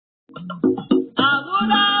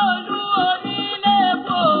Àwúrà olú onílé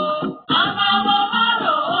epo, àmàwò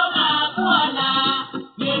márò ó máa kú ọ̀la,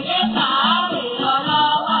 yèyé sàárè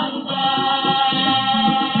ọlọ́wọ́ ìjẹ́.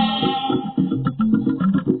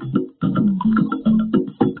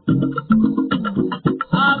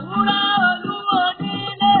 Àwúrà olú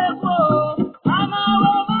onílé epo,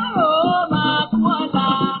 àmàwò márò ó máa kú ọ̀la,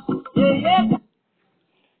 yèyé.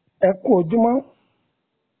 Ẹ kú ojúmọ́,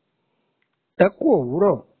 ẹ kú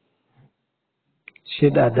òwúrọ̀, ṣe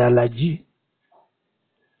dáadáa la jí.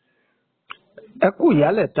 Ẹ kú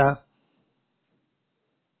ìyálẹ̀ta,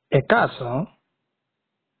 ẹ káàsán,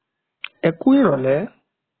 ẹ kú ìrọ̀lẹ́,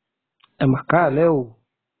 ẹ mà káalẹ́ o.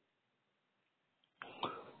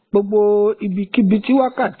 Gbogbo ibikíbi tí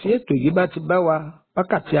wákàtí ètò yìí bá ti bá wa,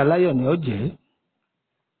 wákàtí aláyọ̀ ni ó jẹ́.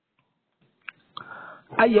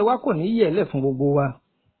 Ayẹ̀ wa kò ní yẹ̀lẹ̀ fún gbogbo wa.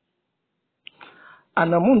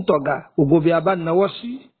 Ànàmú ń tọ̀gà gbogbo bí a bá nawọ́ sí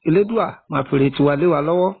Elédùà máa fèrè tiwa lé wa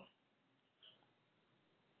lọ́wọ́.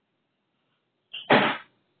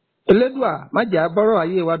 Elédùà má jẹ́ abọ́rọ̀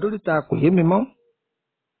ayé wa dóríta kò yé mi mọ́.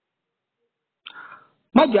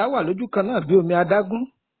 Má jẹ́ àwà lójú kan náà bí omi adágún.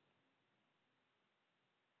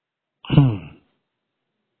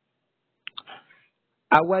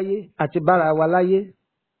 Àwáyé àti bára wa láyé,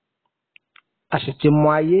 a sì ti mọ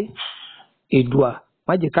ayé. Èdùà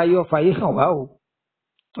má jẹ́ ká yọ́ fayé hàn wá o,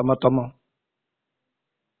 tọmọtọmọ.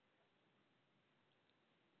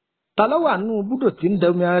 Ta ló wà nínú búdò tí ń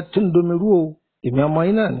domi rú o? Èmi ọmọ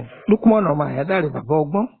yín náà ni Lúkúmọ̀nù ọmọ Àyádáre bàbá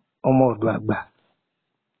ọgbọ́n ọmọ ọ̀dọ̀ àgbà.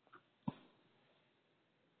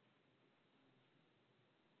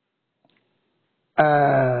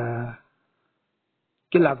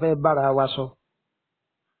 Kí la fẹ́ bára wa sọ?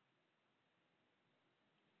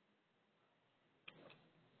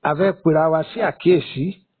 A fẹ́ pera wa sí àkíyèsí.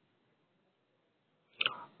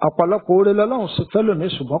 Ọ̀pọ̀lọpọ̀ oore lọ́lọ́run sì fẹ́ lòmí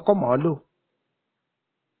ṣùgbọ́n kò mọ̀ ọ́ lò.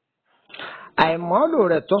 Àìmọ́lò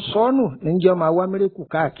rẹ̀ tó sọ́nù níjẹ́ ọmọ àwa mérékù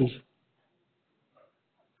káàkiri.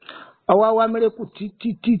 Ọwọ́ àwa mérékù títí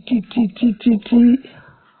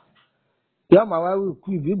yóò máa wá wíwú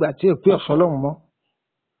ìbí ìgbà tí èpè ọ̀sán lọ́hùn mọ́.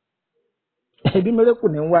 Ẹbí mérékù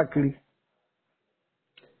ní ń wá kiri.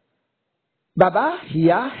 Bàbá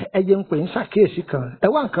ìyá ẹjẹ ń pè ń ṣàkíyèsí kan, ẹ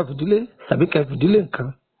wá nǹkan fìdílé tàbí kẹ fìdílé nǹkan.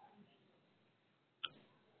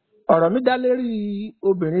 Ọ̀rọ̀ mi dá lérí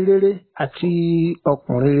obìnrin rere àti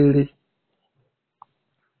ọkùnrin rere.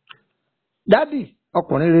 Dádì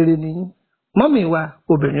ọkùnrin rere ni yín, mọ́mì wa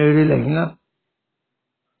obìnrin rere lẹ́yìn náà.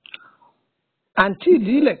 Àǹtí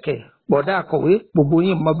ìdí ìlẹ̀kẹ̀ bọ̀dá akọ̀wé gbogbo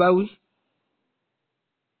yín mọ́ bá wí.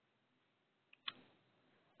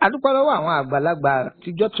 A dúpẹ́ lọ́wọ́ àwọn àgbàlagbà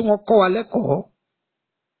àtijọ́ tí wọ́n kọ́ wa lẹ́kọ̀ọ́.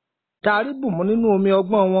 Taari bùnmú nínú omi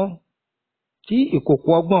ọgbọ́n wọn tí ìkòkò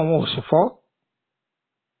ọgbọ́n wọn ò sì fọ́.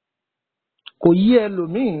 Kò yé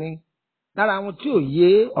ẹlòmíì ni lára àwọn tí ò yé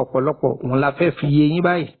ọ̀pọ̀lọpọ̀ òun la fẹ́ fi yé yín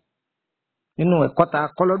báyìí nínú ẹ̀kọ́ tá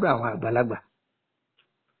a kọ́ lọ́dọ̀ àwọn àgbàlagbà.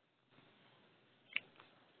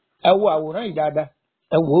 Ẹ wo àwòrán yìí dáadáa,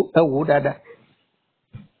 ẹ wò ó dáadáa.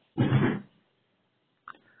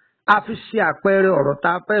 A fi ṣe àpẹẹrẹ ọ̀rọ̀ tá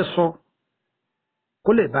a fẹ́ sọ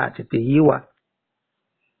kó lè bá a tètè yé wa.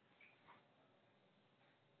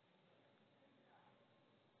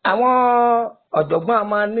 Àwọn ọ̀jọ̀gbọ́n a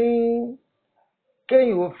máa ní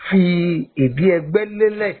kéèyàn ó fi ìdí ẹgbẹ́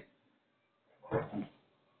lélẹ̀.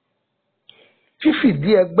 Fífìdí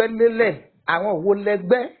ẹgbẹ́ lélẹ̀, àwọn wo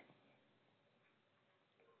lẹgbẹ́?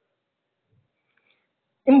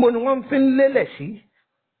 Níbo ni wọ́n fi ń lélẹ̀ sí?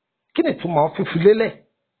 Kí ni ìtumọ̀ fífi lélẹ̀?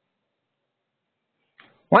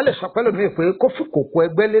 Wọ́n lè sọ fẹ́lòmíì pé kó fi kòkó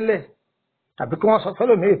ẹgbẹ́ lélẹ̀ tàbí kí wọ́n sọ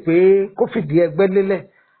fẹ́lòmíì pé kó fìdí ẹgbẹ́ lélẹ̀.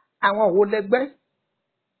 Àwọn wo lẹgbẹ́?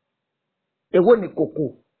 Èwo ni kòkó?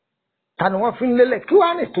 Ta ni wọ́n fi ń lélẹ̀? Kí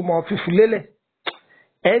wàá ní ìtumọ̀ fífi lélẹ̀?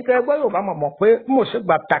 Ẹ̀yin tẹ́ ẹgbẹ́ Yorùbá mọ̀ pé mo ṣe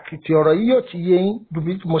gbà tàkìtì ọ̀rọ̀ yìí yóò ti yé yín ju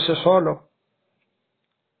bí mo ṣe sọ ọ́ lọ.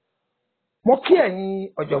 Mo kí ẹ̀yin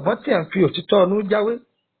ọ̀jọ̀gbọ́n tí ẹ̀ ń fi òtítọ́ ọnú jáwé.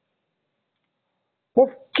 Mo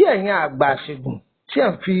kí ẹ̀yin àgbà àṣègùn tí ẹ̀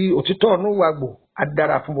ń fi òtítọ́ ọnú wagbò. Á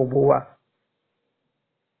dára fún gbogbo wa.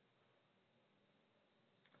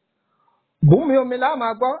 Bùnmi omi la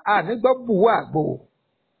máa gbọ́, àní gbọ́ bùwọ́ àgbò.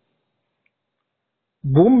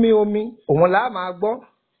 Bùnmi omi òun la máa gbọ́.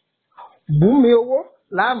 Bùnmi owó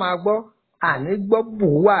la máa gbọ́, àní gbọ́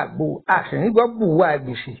bùwọ́ àgbò, àṣì ní gbọ́ bùwọ́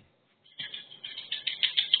àgbèsè.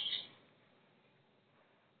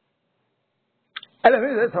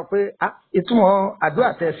 Ẹlẹ́mìí lè sọ pé ìtumọ̀ àdúrà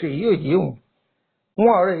tẹ̀sí yìí ò yé òun.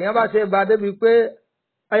 Wọn ọ̀rọ̀ èèyàn bá ṣe ba débi pé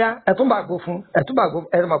ọyá ẹ̀túnbàgbò fún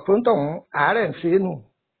ẹ̀rọ̀mọ̀ pé ń tọ̀hún àárẹ̀ ń ṣe é nù.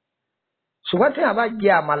 Ṣùgbọ́n tí a bá jẹ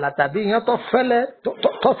àmàlà tàbí iyán tó fẹ́lẹ́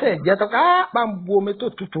tọ́sẹ̀ jẹ́ tó ká bá ń bu omi tó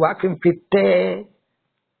tutù wá kí n fi tẹ́ ẹ́.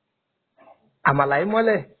 àmàlà yìí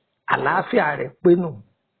mọ́lẹ̀ àlàáfíà rẹ̀ pé nù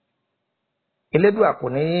Elédùà kò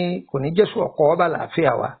ní Jésù ọkọ ọba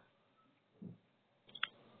àlàáfíà wa.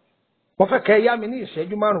 Mo fẹ́ kẹ́ yá mi ní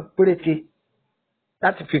ìṣẹ́jú 5 péréte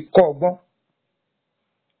láti fi kọ́ ọgbọ́n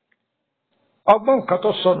nǹkan tó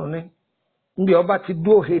sọnù ni níbi ọba ti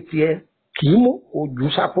dúró he tiẹ̀ kì í mú ojú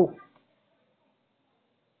sápò.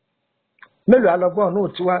 Mélòó alọ́gbọ́n náà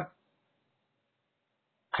ti wá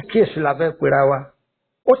àkíyèsí la fẹ́ pera wa.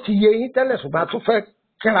 Ó ti yé yín tẹ́lẹ̀ ṣùgbọ́n a tún fẹ́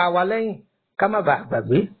kíra wa lẹ́yìn ká má bàa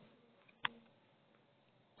gbàgbé.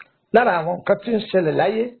 Lára àwọn nǹkan tí ń ṣẹlẹ̀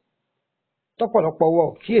láyé tọ́pọ̀lọpọ̀ wọ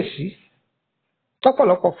kíyèsí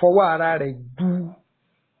tọ́pọ̀lọpọ̀ fọwọ́ ara rẹ̀ du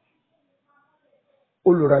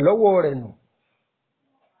olùrànlọ́wọ́ rẹ̀ nù.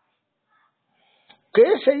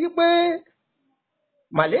 Kìí ṣe yí pé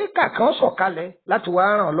màlẹ́kà kan sọ̀kalẹ̀ láti wá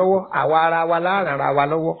ràn lọ́wọ́ àwa ara wa láàrán ara wa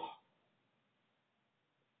lọ́wọ́.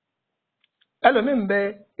 Ẹlòmíì ń bẹ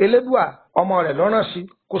Elédùà ọmọ rẹ̀ lọ́ràn sí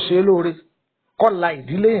kó ṣe é lóore kó la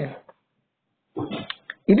ìdílé yẹn.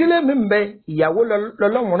 Ìdílé mi ń bẹ ìyàwó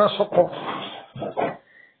lọ́lọ́run rán sọ́kọ.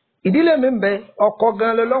 Ìdílé mi ń bẹ ọkọ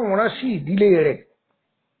gan lọ́lọ́run rán sí ìdílé rẹ̀.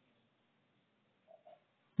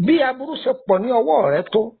 Bí aburú ṣe pọ̀ ní ọwọ́ rẹ̀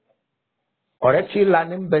tó ọ̀rẹ́ tí la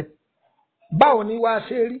ní ń bẹ báwo ni wàá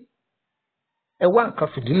ṣe rí ẹ wá nǹkan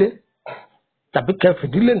fìdílé tàbí kẹ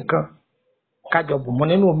fìdílé nǹkan kájọ bù mọ́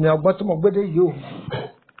nínú omi ọgbọ́n tí mo gbé dé yìí o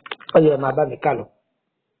ó yẹ máa bá mi ká lọ.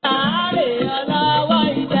 Àárẹ̀ ọlọ́wọ́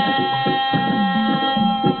ìjẹ́.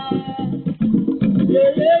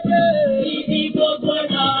 Lélẹ ibi gbogbo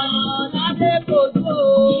lọ lábẹ́ kòtò.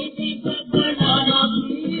 Ibi gbogbo lọ́nà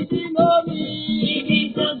ibi lómi. Ibi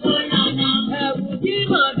gbogbo lọ́nà ẹ̀wù tí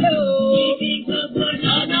mọ̀ dé o. Ibi gbogbo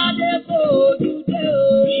lọ́nà dé kò ojú dé o.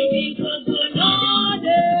 Ibi gbogbo lọ́nà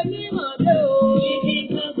dé mímọ̀ dé o. Ibi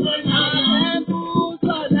gbogbo lọ́nà ẹ̀kú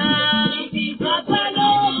sọ̀la. Ibi gbogbo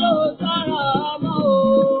lọ́nà sọ̀rọ̀ ọmọ o.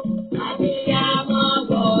 Àbíyamọ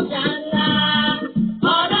bọ̀dá ńlá.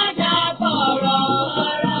 Ọlọ́jà bọ̀rọ̀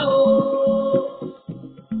ọ̀rọ̀ o.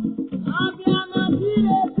 Àbíyamọ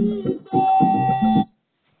síre sí ìgbé.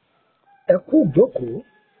 Ẹ kú ìjókòó.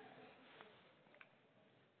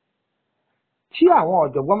 Tí àwọn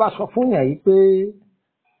ọ̀jọ̀gbọ́n bá sọ fún yàn yìí pé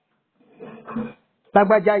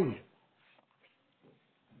lágbájá yìí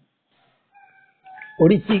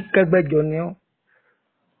orí tí kẹgbẹ́jọ ni ọ́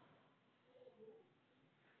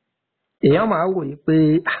èèyàn máa wò yìí pé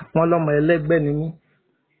wọ́n lọ́mọ ẹlẹ́gbẹ́ ni mí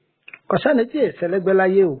kò sẹ́ni tí èsì ẹlẹ́gbẹ́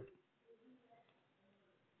láyé o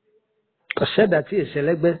kò sẹ́dà tí èsì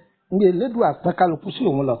ẹlẹ́gbẹ́ ní Elédùà pín kálukú sí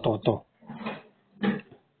òun lọ́tọ̀ọ̀tọ̀.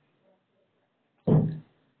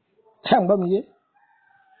 Ṣé à ń gbọ́ mi yé?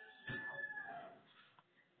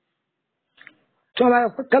 Tí wọ́n bá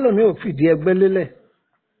pẹ́ kẹ́lòmí ò fìdí ẹgbẹ́ lélẹ̀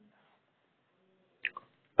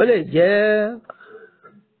ó lè jẹ́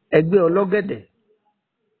ẹgbẹ́ ọlọ́gẹ̀dẹ̀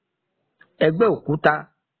ẹgbẹ́ òkúta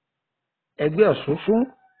ẹgbẹ́ ọ̀ṣunṣun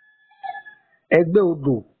ẹgbẹ́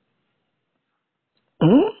odò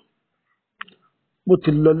bó ti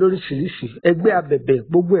lọ lóríṣiríṣi ẹgbẹ́ abẹ̀bẹ̀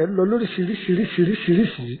gbogbo ẹ̀ lọ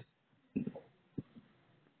lóríṣiríṣiríṣiríṣiríṣi.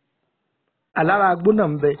 Alára agbóná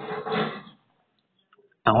ń bẹ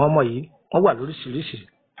àwọn ọmọ yìí wọ́n wà lóríṣiríṣi.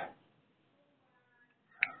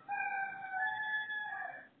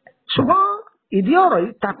 Ṣùgbọ́n ìdí ọ̀rọ̀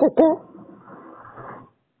yìí ta kókó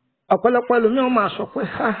ọ̀pọ̀lọpọ̀ ẹlòmíràn máa sọ pé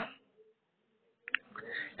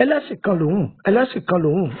ẹlẹ́sìn kan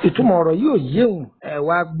lòun ìtumọ̀ ọ̀rọ̀ yìí ò yé òun ẹ̀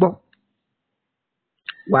wá gbọ́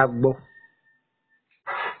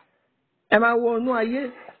ẹ máa wo inú ayé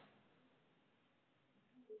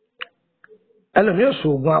ẹlòmíràn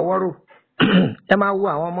ṣoògùn àwọ́rò ẹ máa wo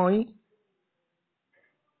àwọn ọmọ yín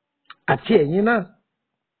àti ẹ̀yin náà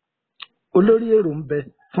olórí èrò ń bẹ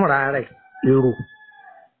fúnra rẹ̀ èrò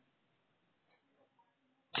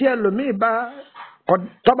tí ẹlòmíì bá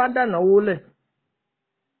tọ́ bá dáná owó lẹ̀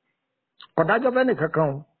ọ̀dájọ́ fẹ́ nìkankan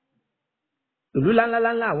o ìlú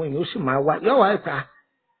ńláńláńlá àwọn èèyàn ó sì máa wá yọ̀ wá ìta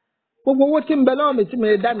gbogbo owó tí ń bẹ lọ́wọ́ mi tí mi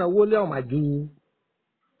dáná owó lé ọ̀mà ju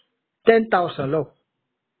 10,000 lọ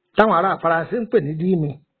táwọn ará Faransé ń pè ní díìmù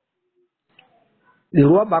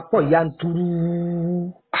èrò ọba pọ̀ yanturu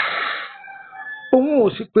òun ò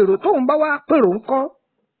sì pèrò tóun bá wá pèrò ńkọ́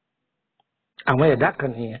àwọn ẹ̀dá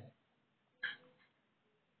kan nìyẹn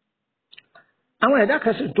àwọn ẹ̀dá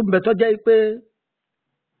kan sì tún bẹ tó jẹ́ pé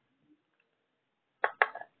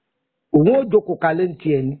òun ó jókòó kalẹ̀ ní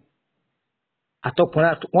tiẹ̀ ni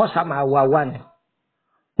àtọkùnrin wọ́n sá máa wá wá ni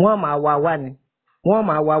wọ́n máa wá wá ni wọ́n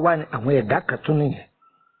máa wá wá ni àwọn ẹ̀dá kan tún nìyẹn.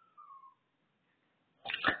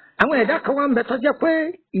 Àwọn ẹ̀dá kan wá ń bẹ tó jẹ́ pé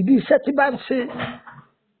ìdí iṣẹ́ tí bá ń ṣe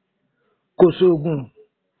kò sóògùn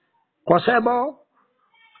kò ṣẹbọ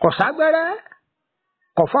kò ságbẹ́rẹ́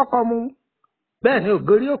kò fọ́kọmu bẹ́ẹ̀ ni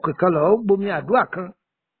ògiri òkè kan lọ ó gbomi àdúrà kan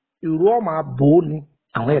ìró ọmọ àbò ni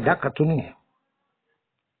àwọn ẹ̀dá kan tó nìyẹn.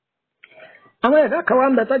 àwọn ẹ̀dá kan wá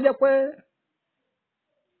ń bẹ tó jẹ́ pé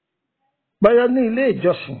bọ́yọ́ ní ilé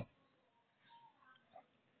ìjọsìn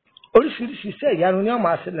oríṣiríṣi iṣẹ́ ìyanu ni wọ́n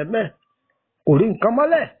máa ṣẹlẹ̀ mẹ́ẹ̀ kò rí nǹkan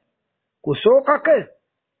mọ́lẹ̀ kò sówó kákẹ́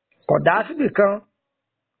kò dá síbì kan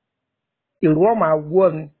ìró ọmọ àwọ̀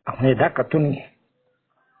ni àwọn ẹ̀dá kan tó nìyẹn.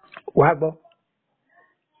 wàá gbọ́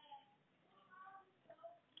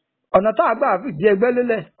ọ̀nà tá a gbà fìdí ẹgbẹ́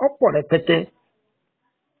lélẹ̀ ọ̀pọ̀ rẹpẹtẹ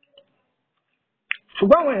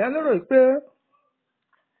ṣùgbọ́n àwọn èèyàn lérò pé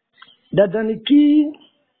dandan ni kí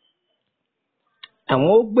àwọn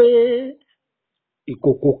ó gbé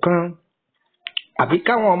ìkòkò kan àbí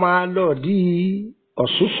káwọn máa lọ di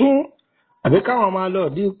ọ̀ṣunṣun àbí káwọn máa lọ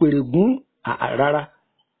di pèrègún rárá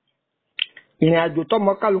ìrìn àjò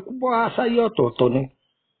tọmọ kálukú bọ́ sáyé ọ̀tọ̀ọ̀tọ̀ ni.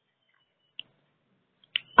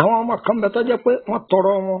 àwọn ọmọ kan bẹ tó jẹ́ pé wọ́n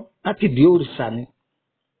tọrọ wọn láti di òrìṣà ni.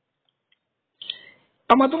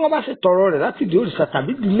 ọmọ tí wọ́n bá ṣe tọrọ rẹ̀ láti di òrìṣà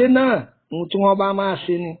tàbí ìdílé náà ohun tí wọ́n bá máa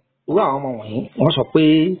ṣe ni irú àwọn ọmọ wọ̀nyí wọ́n sọ pé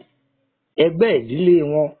ẹgbẹ́ ìdílé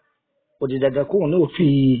wọn ó di dandan kóun náà fi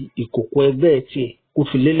ìkòkò ẹgbẹ́ tiẹ̀ kó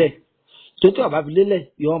fi lélẹ̀ tó tí ọba fi lélẹ̀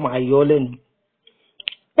yóò máa yọ ọ́ lẹ́nu.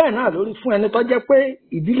 bẹ́ẹ̀ náà lórí fún ẹni tó jẹ́ pé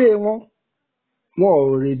ìdílé wọn ò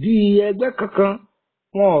rè bí ẹgbẹ́ kankan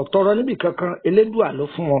wọn ò tọrọ níbì kankan elédùà ló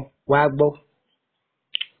fún wọn wàá gbọ́.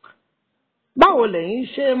 báwo lẹ́yìn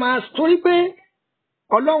ṣe máa torí pé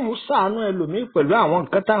ọlọ́run ṣàánú ẹlòmíín pẹ̀lú àwọn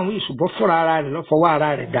nǹkan táwọn ìṣùbọ́ fúnra ara rẹ̀ lọ́fọwọ́ ara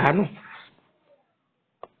rẹ̀ dànù.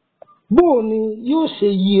 bóò ni yóò ṣe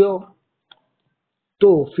yí ọ tó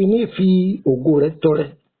fi ní fi ògo rẹ̀ tọrẹ.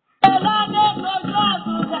 Ẹlọ́dẹ gbogbo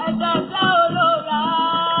àgùntàn ìgbàgbọ́ olóra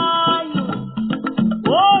ayò.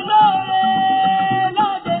 Olóore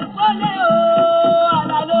lóde kọ́lé o,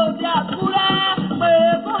 àlàlóde àkúrẹ́.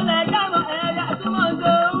 Pèrè kúnlẹ̀ jámọ̀ ẹ̀yà túmọ̀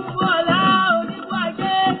ṣe ń bú ọ̀la oníbú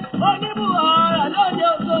ajé. Oníbú ọ̀rọ̀ lóde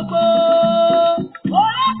Òṣogbo.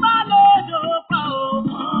 Onípa lóde òpá o.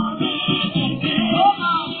 Omi ìgbé. Ó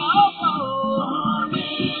máa pa ó pa o. Omi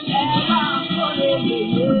ẹ̀rọ àkọlé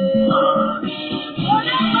yèyé. Omi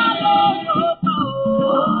onípa lóde òpá o.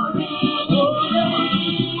 Omi ìgbé.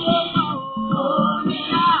 Ó pa o. Omi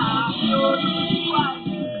ààfin oníbú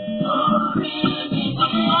ajé. Omi ìgbé.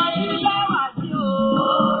 Ọdún lẹ́wà sí o.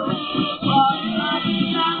 Omi ìgbé. Ọdún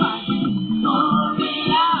lẹ́wà sí. Omi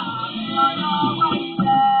ààfin ọlọ́wọ́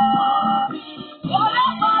ìfẹ́.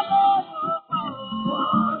 Onípa lóde òpá o.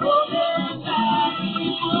 Omi ìgbé.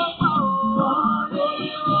 Ó pa o. Omi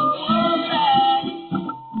ìgbé.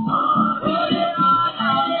 Orí ọ̀la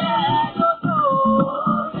ọ̀rẹ́ lóko.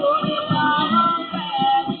 Orí ọ̀la ọ̀rẹ́.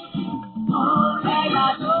 Ẹ̀yà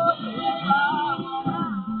tó ṣe bá wọn rà.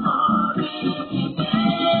 Orí ìgbé.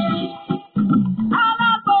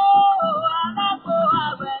 Alágbó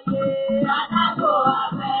àwẹ̀yẹ. Alágbó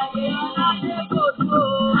àwẹ̀yẹ. Ọládé kò tó.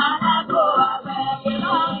 Alágbó àwẹ̀yẹ.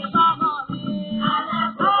 Lọ́rí bámọ̀ mi.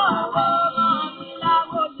 Alágbó ọmọ mi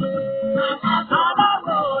láwòye.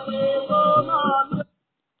 Alágbó òde wo mọ̀ mi.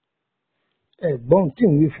 ẹ̀gbọ́n tí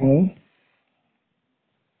ń wí fún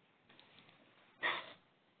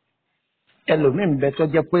ẹlòmíín bẹ tó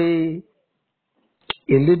jẹ́ pé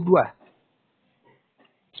elédùà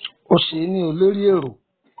ó ṣe ní olórí èrò.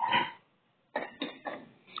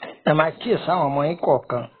 ẹ máa kíyèsí àwọn ọmọ yín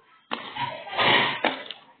kọ̀ọ̀kan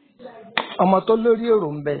ọmọ tó lórí èrò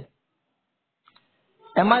ń bẹ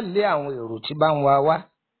ẹ má lé àwọn èrò tí bá ń wá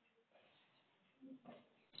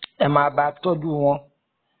ẹ máa bá tọ́jú wọn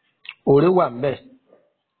òré wà ń bẹ.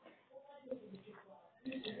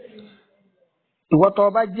 ìwọ tó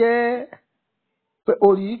bá jẹ́ pé o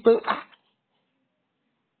rí pé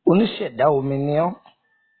oníṣẹ̀dá omi ni ọ́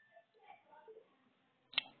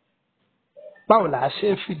báwo là á ṣe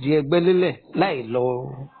fìdí ẹgbẹ́ lélẹ̀ láì lọ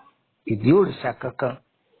ìdí òrìṣà kankan.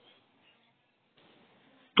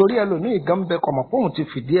 torí ẹlòmíì gan bẹ kọ̀mọ̀ pé òun ti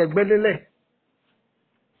fìdí ẹgbẹ́ lélẹ̀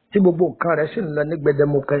tí gbogbo nǹkan rẹ̀ sì ń lọ ní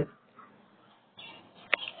gbẹdẹmukẹ.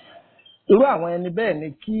 irú àwọn ẹni bẹ́ẹ̀ ni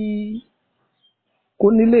kí kó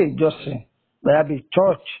nílé ìjọsìn bẹ́ẹ̀ bíi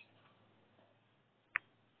church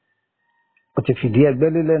ó ti fìdí ẹgbẹ́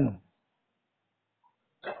lélẹ̀ nù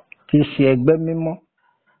kì í ṣe ẹgbẹ́ mímọ́.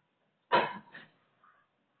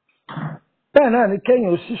 bẹ́ẹ̀ náà ni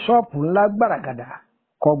kéèyàn sí ṣọ́ọ̀pù ńlá gbàràgàdà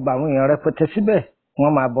kó gba àwọn èèyàn rẹpẹtẹ síbẹ̀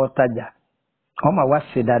wọ́n máa bọ́ tajà wọ́n máa wá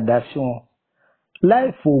ṣe dáadáa sí wọn láì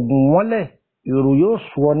fòògùn wọn lẹ̀ èrò yóò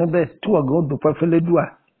sùn ọ níbẹ̀ tí wọ́n gan dúpẹ́ fẹ́lẹ́dùà.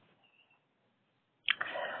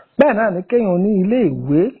 bẹ́ẹ̀ náà ni kéèyàn ní ilé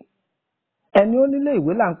ìwé ẹni ó nílé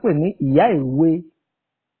ìwé là ń pè ní ìyá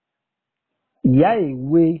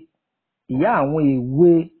ìwé ìyá àwọn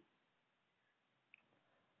ìwé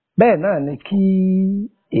bẹ́ẹ̀ náà ni kí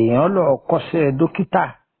èèyàn lọ kọ́ṣẹ́ dókítà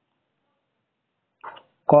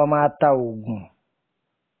kó máa ta oògùn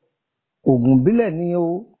ìbílẹ̀ ni o,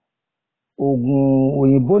 oògùn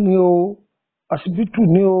òyìnbó ni o, ọsibítù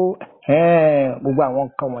ni o, gbogbo àwọn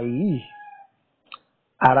nǹkan wọ̀nyí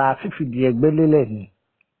ara fífìdí ẹgbẹ́ lélẹ̀ ni.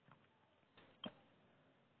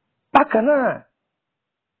 bákan náà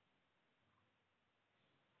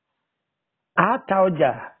a ta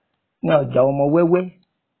ọjà ní ọjà ọmọ wẹ́wẹ́,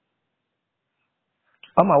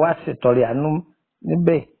 ọmọ wa ṣètọrẹ àánú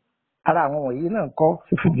níbẹ̀, ara àwọn wọ̀nyí náà kọ́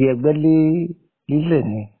fífìdí ẹgbẹ́ lílẹ̀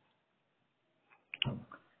ni.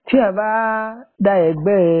 tí a bá dá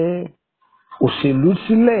ẹgbẹ́ òṣèlú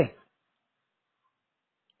sílẹ̀,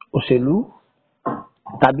 òṣèlú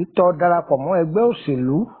tàbí tó darapọ̀ mọ́ ẹgbẹ́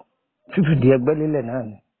òṣèlú, fífìdí ẹgbẹ́ lílẹ̀ náà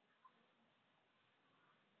ni.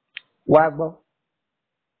 wá gbọ́,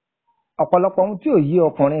 ọ̀pọ̀lọpọ̀ ohun tí ò yé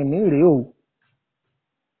ọkùnrin mi rèé o,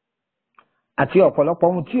 àti ọ̀pọ̀lọpọ̀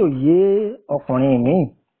ohun tí ò yé ọkùnrin mi.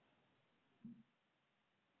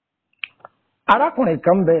 arákùnrin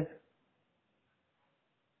kan bẹ,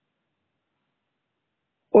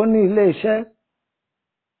 ó ní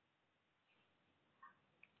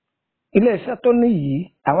iléeṣẹ́ tó ní yìí,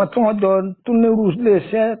 àwọn tí wọ́n jọ tún nírú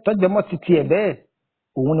iléeṣẹ́ tó jẹ mọ́ títí ẹ̀ bẹ́ẹ̀,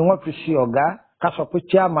 òun ni wọ́n fi ṣe ọ̀gá, ká sọ pé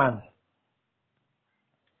chairman.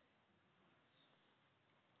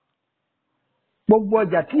 gbogbo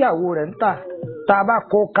ọjà tíyàwó rẹ̀ ń tà, tá a bá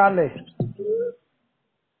kó kalẹ̀,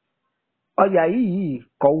 ọjà yìí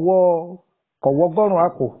kò wọ ọgọ́rùn-ún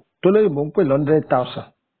àpò tó lóyìnbó ń pè 100,000.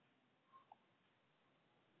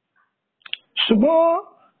 ṣùgbọ́n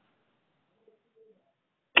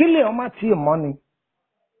kí lè ọmọ tí ì mọ́ ni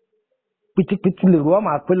pìtìpìtì lè rú ọmọ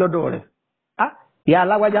àpé lọ́dọ̀ rẹ̀. ìyá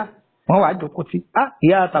alágbájá wọ́n wàá jókòó tí,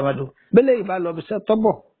 ìyá àtàmàdò bẹ́lẹ̀ ìbá lọ bí iṣẹ́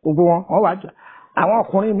tọ́bọ̀, gbogbo wọn wàá jọ, àwọn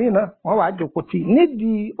ọkùnrin míì náà wọ́n wàá jókòó tí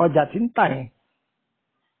nídìí ọjà tí ń tà yẹn.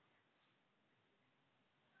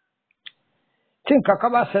 tí nǹkan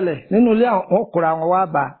kan bá ṣẹlẹ̀ nínú ilé àwọn òkúra wọn wá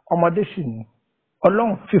bá, ọmọdé sì ní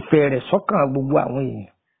Ọlọ́run fìfẹ́ rẹ̀ sọ́kàn gbogbo àwọn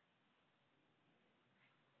èèyàn.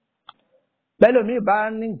 bẹ́ẹ̀ lómi bá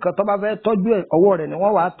ní nǹkan tó bá fẹ́ tọ́jú ẹ̀, ọwọ́ rẹ̀ ni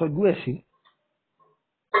wọ́n wàá tọ́jú ẹ̀ sí.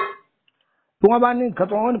 bí wọ́n bá ní nǹkan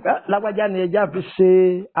tó wọ́n ní pé lágbájá ni ẹja fi ṣe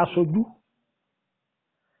aṣojú,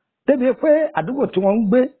 débi pé àdúgbò tí wọ́n ń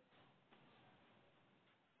gbé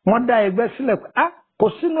wọ́n dá ẹgbẹ́ sílẹ̀ pé kò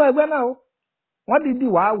sínú ẹgbẹ́ náà o, wọ́n dìídì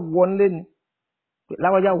wàá wọlé ni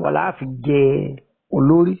lágbájá wọ̀ láà fi jẹ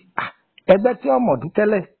olórí ẹgbẹ́ tí ọmọ ọdún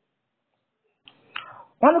tẹ́lẹ̀.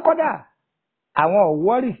 wọ́n ní kọ́dà àwọn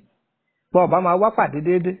ọ̀wọ́rì bọ́ ọba máa wá pàdé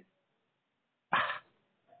déédéé.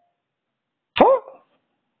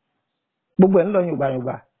 gbogbo ẹ̀ ń lọ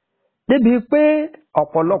yùngbàyùngbà débi pé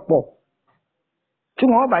ọ̀pọ̀lọpọ̀ tí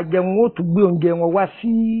wọ́n bá jẹun ó tún gbé oúnjẹ wọn wá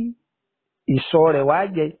sí ìsọ̀ rẹ̀ wá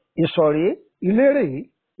jẹ. ìsọ̀ rèé, ilé rèé,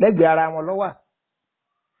 lẹ́gbẹ̀ẹ́ ara wọn ló wà.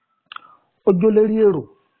 ó jó lérí èrò.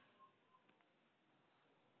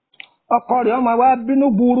 ọkọ rẹ̀ ọmọ wa bínú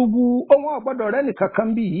gbúrúgbú, òun ò gbọ́dọ̀ rẹ́ nìkan kan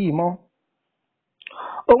bí yìí mọ́,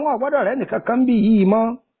 òun ò gbọ́dọ̀ rẹ́ nìkan kan bí yìí mọ́.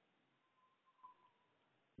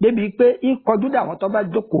 débi pé ìkọjú dàwọn tó bá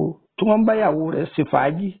jókòó tí wọ́n ń báyàwó rẹ̀ ṣe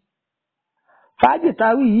fàájì. fàájì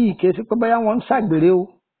táwí yìí kìí sí pé báyà wọ́n ń ṣàgbèrè o,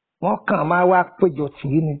 wọ́n kàn máa wá péjọ tì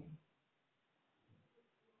í ni.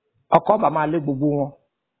 ọkọ bá máa lé gbogbo wọn.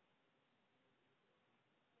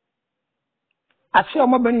 àṣé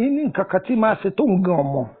ọmọbìnrin yìí ní nǹkan kan tí máa ṣe tó ń gan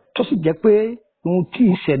ọmọ, tó sì jẹ́ pé ohun tí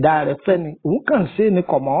ìṣẹ̀dá rẹ̀ fẹ́ ni òun kàn ń ṣe ni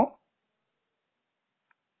kọ̀ mọ́.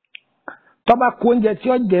 tó bá kó oúnjẹ tí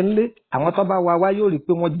ó jẹ ńlé, àwọn tó bá wá yóò rí i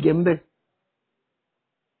pé wọ́n jẹ ńbẹ̀.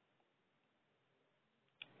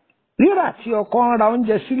 rírà tí ọkọ ń ra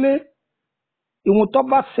oúnjẹ sílé, ìwọ̀n tó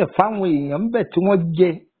bá ṣẹ̀ fáwọn èèyàn ńbẹ̀ tí wọ́n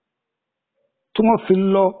jẹ, tí wọ́n fi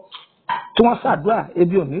lọ, tí wọ́n ṣàdúrà,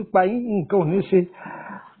 ebi ò ní pa yín, nǹkan ò ní ṣe.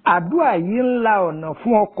 àdúrà yìí ń la ọ̀nà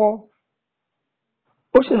fún ọkọ,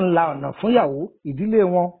 ó sì ń la ọ̀nà fún ìyàwó, ìdílé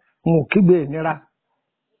wọn ń kígbe ìnira.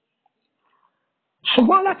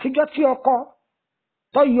 ṣùgbọ́n látijọ́ tí ọkọ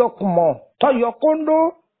tó yọ kùmọ̀, tó yọ kóńdó,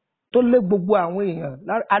 tó lé gbogbo àwọn èèyàn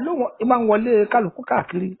àlóhùn máa ń wọlé kálukú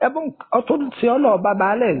káàkiri, ẹbọn tó ti ọlọ́ọ̀bá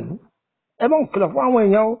baálẹ̀ ìlú, ẹbọn kìlọ̀ fún àwọn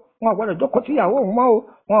èèyàn o, wọn ò gbọ́dọ̀ jókòó tí ìyàwó òun mọ́ o,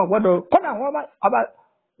 wọn ò gbọ́dọ̀ kọ́dà wọn ọba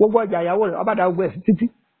gbogbo ọjà ìyàwó rẹ̀ ọba dá gbogbo ẹ̀ sí títí.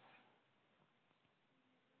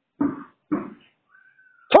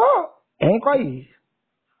 tó ẹ̀yin kọ́ yìí,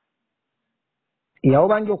 ìyàwó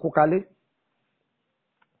bá ń jókòó kalẹ̀,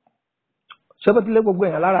 sẹ́bẹ̀tìlé gbogbo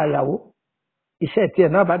èèyàn lára ìyàwó, iṣẹ́ tiẹ̀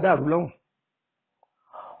náà bá dàrú lọ́hùn.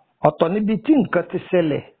 ọ̀tọ̀ níbi tí nǹkan ti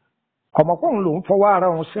ṣẹlẹ̀, ọmọkùnrin lòún fọwọ́ ara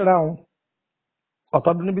òun síra òun,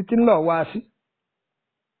 ọ̀tọ̀ níbi tí ń lọ wá sí.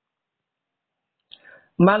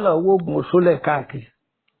 má lọ wo oògùn òṣòlẹ̀ káàkiri,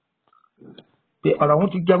 pé ọ̀rọ̀ wọn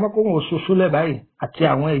ti jẹ mọ́ kó wọn ò ṣoṣo lẹ́ báyìí àti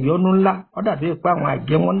àwọn ìyọnu ńlá ó dàbí pé àwọn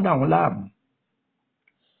àjẹ́ wọn ń dà wọ́n láàmú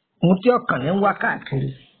ohun tí ọkàn ní ń wá káàkiri.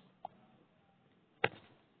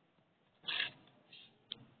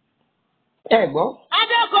 ẹ gbọ́.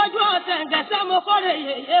 adékojú ọ̀sẹ̀ ǹgẹ̀sẹ̀ mo kọ́lé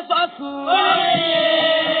yèyé fọ́sùn.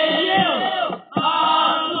 Oyè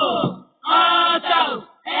ọ̀rọ̀ ọ̀tà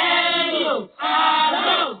ẹ̀yọ̀ àrà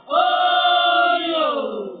oyò.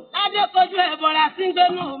 Adékojú ẹ̀bọ̀ra sí ń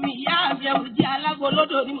gbénú mi ìyá àbẹ̀wò jí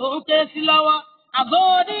alágbolódò ni mò ń ké sí lọ́wọ́. Àgọ́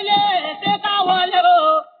onílé ṣé ká wọlé o.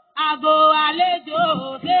 Àgọ́ àlejò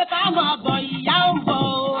ṣé ká máa bọ̀ ìyá ń bọ̀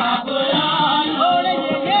o. Àgọ́ lọ́nà orí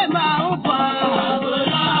yèyé máa ń bọ̀. Àgọ́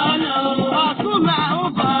lọ́nà ọ̀tún máa ń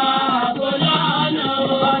bọ̀. Àgọ́ lọ́nà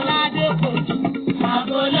ọ̀làdékojú.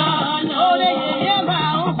 Àgọ́ lọ́nà orí yèyé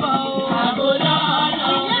máa ń bọ̀ o. Àgọ́ lọ́nà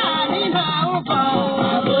ìyá mi máa ń bọ̀ o.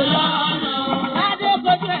 Àgọ́ lọ́nà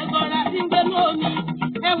Adékojú ẹ̀gbọ́ra sí ń gbénú omi.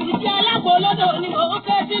 Ẹ̀wù tí alágbolódò ni mò ń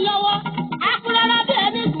ké sí lọ́wọ́. Akúrọ́lá bí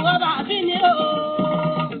ẹni gùn ọba àbí ni o.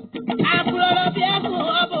 Akúrọ́lá bí ẹkùn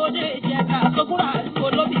ọba òde ìjẹta sókúrò àdúgbò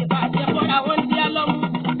lóbi ìbàjẹ́ fọ́ra wọn ń dí lọ́mú.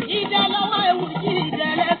 Ìdẹ lọ́wọ́ ewu jí ìdẹ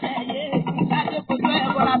lẹ́sẹ̀ yé. Adékojú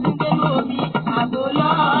ẹ̀gbọ́ra sí ń gbénú omi. Àgọ́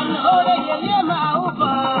lọ́nà orí yèyé máa ń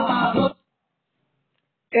bọ̀. Àgọ́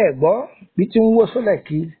ẹ gbọ́ bí tí ń wó sólẹ̀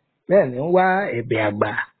kí bẹ́ẹ̀ ni ń wá ẹ̀bẹ̀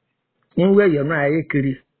àgbà ń wé ìyọnu ayé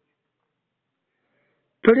kiri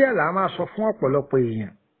torí ẹ̀ là á máa sọ fún ọ̀pọ̀lọpọ̀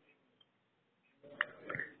èèyàn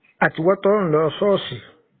àtiwọ́tọ́ ń lọ ṣọ́ọ̀ṣì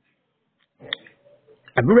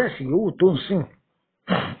àbúrò ẹ̀sìn yòówù tó ń sìn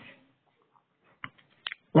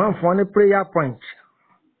wọ́n ń fún ọ ní prayer point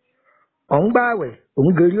ọ̀ ń gbààwẹ̀ ò ń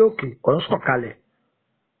gerí òkè ọ̀ ń sọ̀kalẹ̀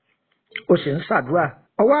ó sì ń ṣàdúrà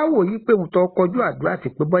ọwọ́ àwò yìí pé òun tó kọjú àdúrà ti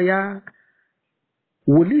pé bóyá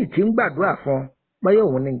wòlíì tí ń gbàdúrà fún ọ bóyá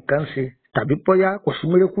òun ní nǹkan ṣe tàbí bóyá kò sí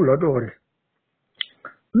mérékù lọ́dọ̀ rẹ̀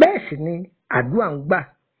bẹ́ẹ̀ sì ni àdúrà ń gbà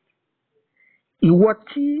ìwọ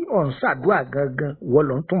tí ò ń ṣàdúrà gangan ìwọ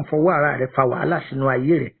ló ń tún fọwọ́ ara rẹ̀ fa wàhálà sínú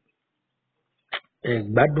ayé rẹ̀ ẹ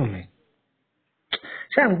gbádùn mi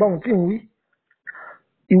ṣé à ń gbọ́ ohun tí ń wí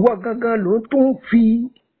ìwọ gangan ló ń tún fi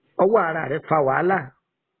ọwọ́ ara rẹ̀ fa wàhálà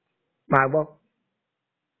máa gbọ́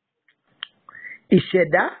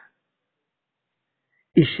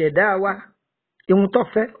ìṣẹ̀dá wa ihun tó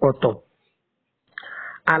fẹ́ ọ̀tọ̀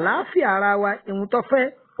àlàáfíà ara wa ihun tó fẹ́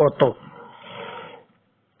ọ̀tọ̀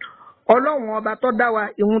ọlọ́run ọba tó dá wa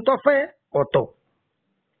ihun tó fẹ́ ọ̀tọ̀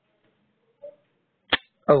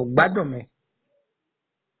ò gbádùn mi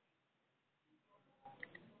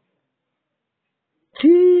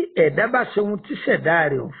tí ẹ̀dá bá ṣe ohun tí ṣẹ̀dá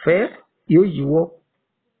rẹ̀ ò fẹ́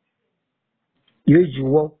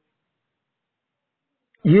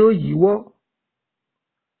yóò yíwọ́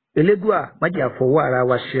elédùà má jẹ́ àfọwọ́ ara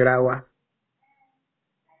wa ṣera wa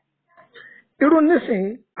irú nísìnyí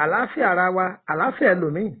àlàáfíà ara wa àlàáfíà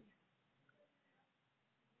ẹlòmíì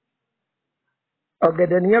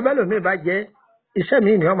ọ̀gẹ̀dẹ̀ nìyẹn bẹ́ẹ̀ lòmíì bá jẹ́ iṣẹ́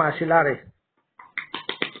míì ni wọ́n máa ṣe lára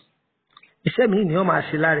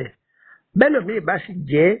ẹ̀ bẹ́ẹ̀ lòmíì bá sì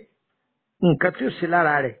jẹ́ nǹkan tí ó ṣe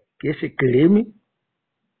lára rẹ̀ kìí ṣe kèrémí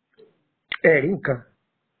ẹ̀rí nǹkan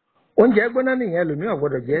oúnjẹ gbóná nìyẹn ẹlòmíì ò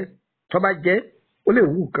gbọ́dọ̀ jẹ tó bá jẹ ó lè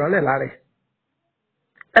wú nǹkan lẹ̀ lára ẹ̀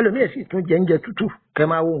ẹlòmíì sì tún jẹ oúnjẹ tútù kẹ́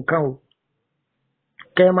máa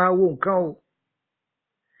wo nǹkan o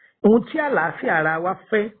ohun tí àlàáfíà ara wa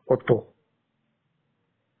fẹ́ ọ̀tọ̀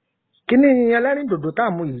kí ni ẹlẹ́rìndòdò tá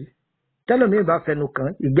a mú yìí tẹ́lòmíì bá fẹnu kàn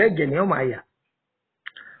ìgbẹ́ ẹ̀jẹ̀ ni ó máa yà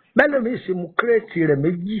bẹ́lòmíì sì mú kírètì rẹ̀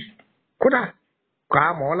méjì kódà kò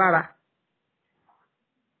á mọ̀ ọ́ lára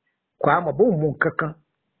kò á mọ̀ bóun mú nǹkan kan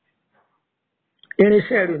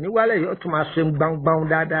irinṣẹ́ rẹ̀ níwálẹ̀ yóò tún máa ṣe gbangban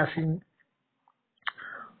dáadáa sí i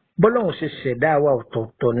bọ́lọ́hun ṣe ṣẹ̀dá wa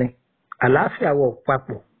ọ̀tọ̀ọ̀tọ̀ ni àlàáfíà wa ò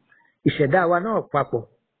papọ̀ ìṣẹ̀dá wa náà papọ̀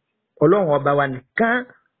ọlọ́run ọba wa nìkan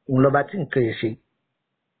òun lọ́ba tí nǹkan yẹn ṣe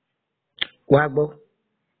wá gbọ́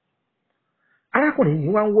arákùnrin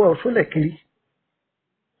yìí wá ń wọ́ ọ sólẹ̀ kiri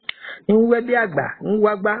ń wẹ́ bí àgbà ń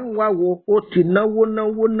wá gbá ń wá wo ó ti náwó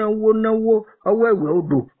ọwọ́ ẹ̀wẹ̀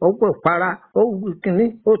odò ọwọ́ ìpara ó wù kínní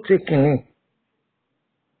ó ti kínní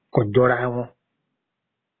kò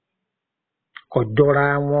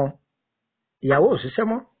jọra wọn ìyàwó ò ṣiṣẹ́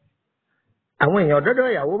mọ́ àwọn èèyàn dọ́dọ̀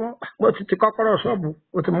ìyàwó mọ́ bó ti kọ́kọ́rọ́ ṣọ́ọ̀bù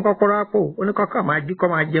ó ti mú kọ́kọ́rọ́ àpò oníkọ́kọ́ máa jí kọ́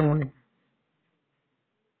máa jẹun ni.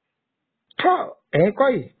 tọ́ ẹ̀yin kọ́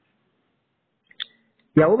yìí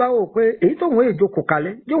ìyàwó bá wò pé èyí tóun èjò kò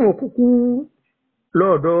kalẹ̀ yóò kúkú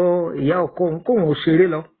lọ́ọ̀dọ̀ ìyá ọkọ òun kóun ò ṣeré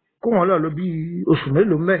lọ kóun lọ bí oṣù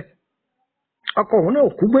mélòó mẹ́ ọkọ òun náà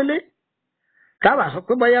kú gbélé tábà sọ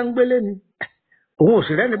pé báyà ń gbélé ni òun ò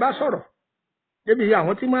sì rẹ́ni bá sọ̀rọ̀ débi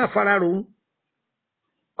àwọn tí máa fara ro òun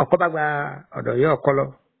ọkọ bá gba ọ̀dọ̀ ìyá ọkọ lọ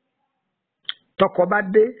tọkọ bá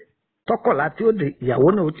dé tọkọlá tí ó dé ìyàwó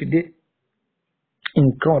náà ó ti dé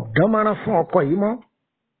nǹkan ọ̀dánmọ́rán fún ọkọ yìí mọ́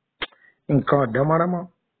nǹkan ọ̀dánmọ́rán mọ́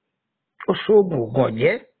ó sóògùn ògùn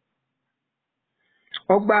ọ̀jẹ́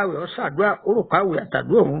ọgbà àwẹ̀ ọ̀sàdúrà orúkọ àwẹ̀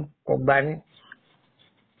àtàdúrà òun ọgbà ni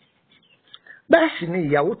bẹ́ẹ̀ sì ni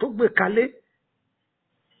ìyàwó tó gbé kalẹ̀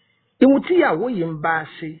ìhun tí ìyàwó yìí ń bá a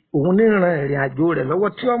ṣe òun ní ran ìrìn àjò rẹ̀ lọ́wọ́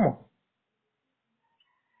tí ọmọ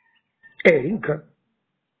ẹ̀rí nǹkan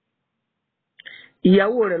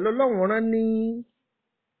ìyàwó rẹ̀ lọ́lọ́run rán ní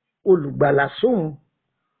olùgbàlà sóhun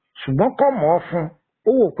ṣùgbọ́n kọ́ mọ́ ọ fún ó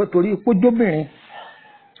wò pé torí pójóbìnrin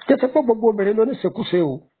kété pé gbogbo obìnrin ló ní ṣekúṣe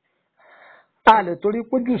o a lè torí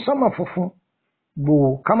pójú sánmà funfun gbòò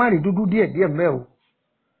ká má rí dúdú díẹ̀díẹ̀ mẹ́ o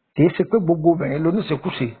kì í ṣe pé gbogbo obìnrin ló ní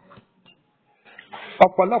ṣekúṣe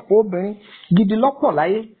ọ̀pọ̀lọpọ̀ obìnrin gidi lọ́pọ̀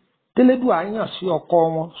láyé tẹ́lẹ́dùn àyàn sí ọkọ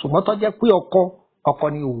wọn ṣùgbọ́n tó jẹ́ pé ọkọ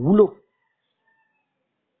ni ò wúlò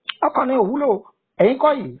ọkọ ni ò wúlò ẹ̀yin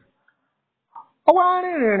kọ́ yìí ó wá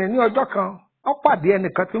rìnrìn ní ọjọ́ kan ó pàdé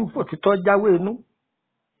ẹnìkan tí ń fòtítọ́ jáwé inú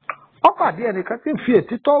ó pàdé ẹnìkan tí ń fi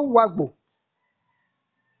ètítọ́ wàgbò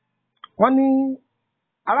wọ́n ní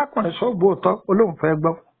arákùnrin sóògbó òótọ́ olóhùn fẹ́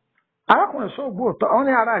gbọ́ arákùnrin sóògbó òótọ́ wọ́n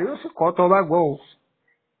ní ara rẹ̀ ó sì kọ́ tó bá gbọ́ o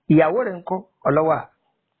ìyàwó rẹ̀ ń kọ́ ọlọ́wà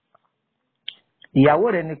ìyàwó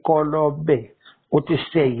rẹ̀ ní kọ́ lọ bẹ̀ ó ti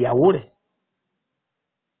ṣe ìyàwó rẹ̀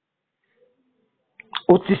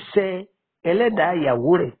ó ti ṣe ẹlẹ́dàá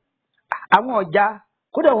ìyàwó rẹ̀ àwọn ọjà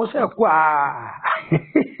kódà wọ́n sẹ́kù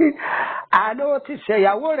àná ó ti ṣe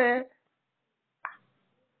ìyàwó rẹ̀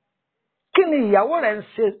kí ni ìyàwó rẹ̀ ń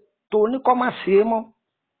ṣe tó ní kọ́ má ṣe é mọ́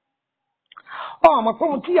ọmọ pé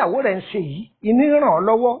ohun tí ìyàwó rẹ̀ ń ṣe yìí ìní ràn ọ́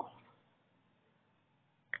lọ́wọ́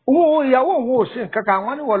òun ìyàwó òun ò ṣe nǹkan kan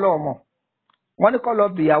wọ́n ní wọ́n lọ ọmọ wọ́n ní kọ́ lọ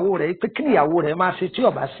bí ìyàwó rẹ̀ pé kí ni ìyàwó rẹ̀ máa ṣe tí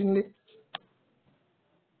ọba sí nílé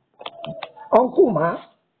ọ̀nkù máa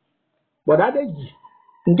bọ̀dá Déjì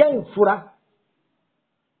ǹjẹ́ ìfura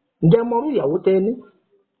ǹjẹ́ mọ́rú ìyàwó tẹ́ ní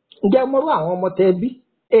ǹjẹ́ mọ́rú àwọn ọmọ tẹ́ bí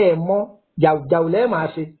mọ́ jàùjàù lẹ́ẹ̀ máa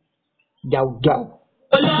ṣe jàùjàù.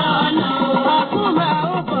 Olóòlò ọkùnrin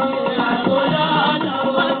ọkọ̀ olóòlò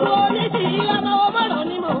ọkọ̀ onídìí ìlànà ọmọràn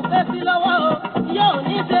ni mò ń fẹ́ sí lọ́wọ́ o yóò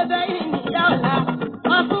ní ṣe bẹ́yìn níyà ọ̀la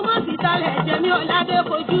ọkùnrin mọ̀ sí talẹ̀ jẹ̀mí ọ̀làdé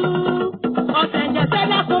kojú ọ̀sẹ̀ jẹ̀sẹ̀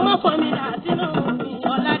lẹ́kùn mọ́kàn mi là sínú mi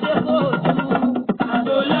ọ̀làdé kojú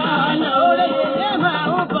àbólọ́ọ̀nà orí yẹyẹ máa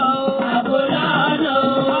ń bọ̀ o àbólọ́ọ̀nà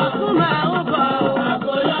ọkùnrin máa ń bọ̀ o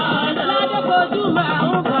àbólọ́ọ̀nà ọ̀làdé kojú máa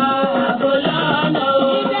ń bọ̀ o àbólọ́ọ̀nà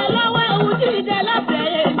ìdẹ́lọ́wọ́ ewu tí ìdẹ́ láti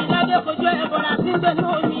ẹ̀yẹ mi ládé kojú ẹ̀bọ̀ra sí gbẹ̀nu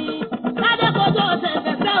omi ládé kojú ọ̀sẹ̀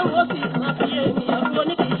jẹ̀sẹ̀ ń wò sí ìkan fi èmi ọ̀fun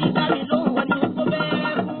oníkèéjì dá mi lóhùn wọn ni kò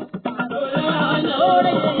bẹ́ẹ̀ fún àbólọ́ọ̀nà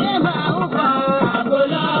orí yẹyẹ máa ń bọ̀ o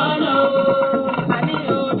àbólọ́ọ̀nà àní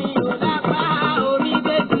omi ò lápá omi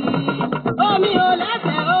gbèsè omi ò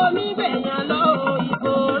lẹ́sẹ̀ omi gbèyàn lọ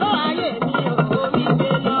ìgboro ayé mi ò omi gbé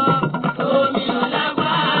lọ omi ò lápá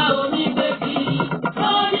omi gbèsè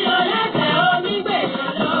omi ò lẹ́sẹ̀ omi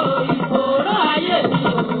gbèyàn lọ ìgboro ayé mi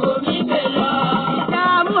ò omi gbé lọ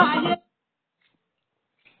ìdààmú ayé.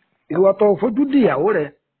 ìwọ tó fojú di ìyàwó rẹ̀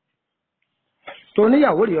tó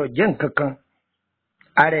níyàwó rẹ̀ ọ̀jẹ́ nǹkan kan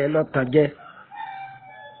ara ẹ̀ lọ tàn jẹ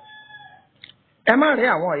ẹ má rí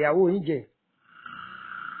àwọn ìyàwó yín jẹ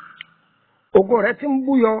ògo rẹ̀ ti ń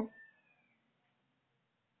búyọ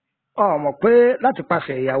o mọ̀ pé láti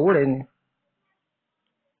pàṣẹ ìyàwó rẹ̀ ni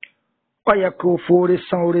ó yẹ kó foore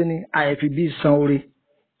san oore ni àìfi bí san oore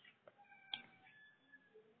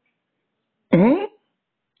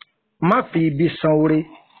má fi ibi san oore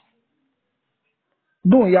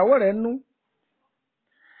dùn ìyàwó rẹ̀ nú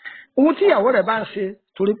ohun tí ìyàwó rẹ̀ bá ń ṣe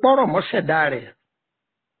torí pọ́rọ̀ mọ́ṣẹ̀dá rẹ̀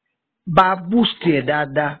bá búùsì ẹ̀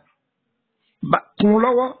dáadáa kún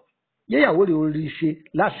lọ́wọ́ yẹ́yàwó rẹ̀ orí ṣe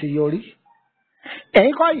láṣeyọrí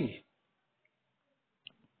ẹ̀yin kọ́ yìí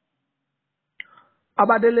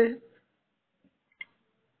Abádélé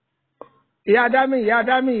ìyá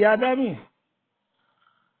dámì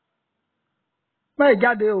máa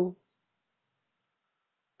jáde o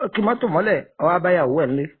ó kí mọ́tò mọ́lẹ̀ ọwọ́ abáyàwó ẹ̀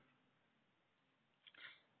ńlé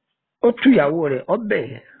ó tú ìyàwó rẹ̀ ọbẹ̀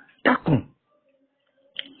dákun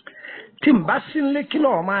tí n bá sí nílé kí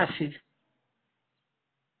lọ́ọ́ máa ṣe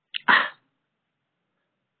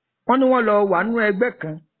wọ́n ní wọ́n lọ wà nú ẹgbẹ́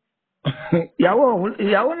kan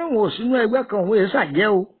ìyàwó ní wọn ò sínú ẹgbẹ́ kan òun èé ṣàjẹ́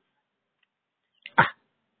o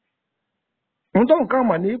ohun tó nǹkan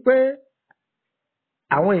mọ̀ ní pé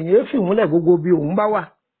àwọn èèyàn fi òun lẹ̀ gbogbo bí òun bá wà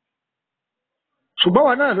ṣùgbọ́n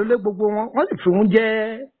wọn náà ló lé gbogbo wọ́n lè fi òun jẹ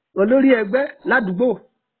olórí ẹgbẹ́ ládùúgbò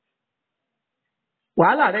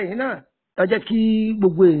wàhálà rẹ̀ yìí náà ló jẹ́ kí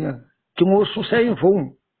gbogbo èèyàn kí wọ́n sún sẹ́yìn fóun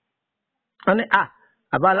wọ́n ní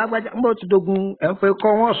àbá alágbájá ń bọ̀ ti dogun ẹ̀ ń pẹ́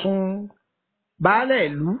kọ́ wọ́n sun baálẹ̀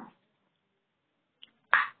ìlú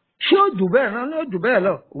ṣé ó jù bẹ́ẹ̀ náà ní ó jù bẹ́ẹ̀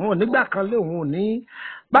lọ òun ò nígbà kan lé òun ò ní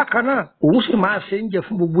bákan náà òun sì máa ṣe oúnjẹ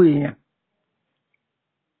fún gbogbo èèyàn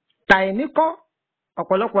tàìní kọ́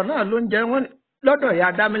ọ̀pọ̀lọpọ̀ náà ló ń jẹ wọ́n lọ́dọ̀ ìyá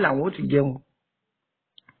Dámì làwọn ó ti jẹun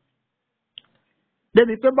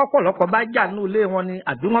débi pé bọ́pọ̀lọpọ̀ bá jà ní ilé wọn ni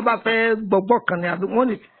àbí wọ́n bá fẹ́ gbọ́gbọ́ kan ni àbí wọ́n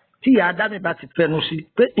ní tí ìyá Dámì bá ti fẹnu sí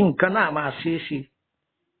pé nǹkan náà máa ṣe é ṣe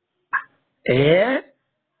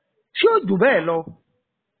ṣé ó jù bẹ́ẹ̀ lọ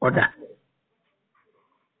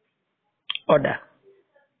ọ̀dà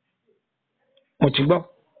mo ti gbọ́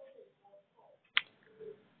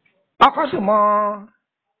ọkọ sì mọ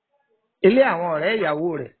ilé àwọn ọ̀rẹ́ ìyàwó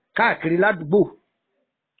rẹ̀ káàkiri ládùúgbò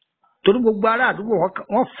torí gbogbo ará àdúgbò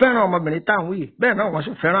wọ́n fẹ́ràn ọmọbìnrin táwọn yìí bẹ́ẹ̀ náà wọ́n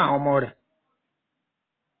sì fẹ́ràn àwọn ọmọ rẹ̀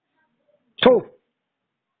tó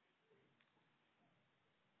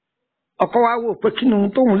ọkọ wa wò pé kí ni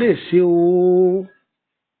ohun tóun lè ṣe o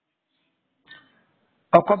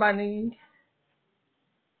ọkọ bá ní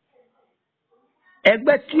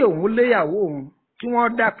ẹgbẹ́ tí òun léyàwó òun tí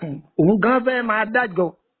wọ́n dákun òun gan fẹ́ máa dájọ́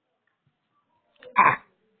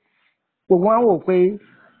gbogbo wọn wò pé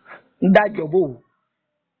ń dájọ́ bò ó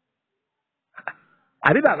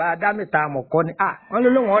àbí bàbá Dámì ta àmọ̀kọ́ ni wọ́n ló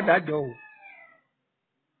lóun ọ̀dájọ́ o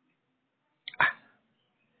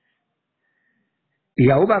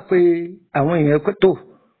ìyàwó bá pe àwọn èèyàn pé tó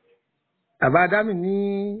bàbá Dámì ní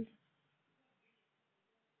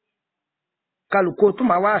kálukú tó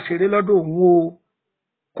máa wá ṣeré lọ́dọ̀ òun o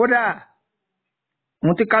kódà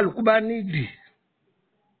ohun tí kálukú bá nídìí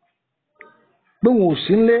pé òun ò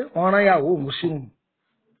sí nílé ọ̀ràn ìyàwó òun sí òun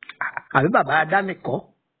àbí bàbá Dámì kọ́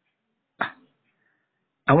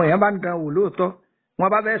àwọn èèyàn bá ń dán wò lóòótọ́ wọn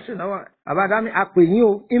bá bẹ́ẹ̀ sìn náà bàbá Dámì àpè yín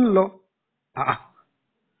o ń lọ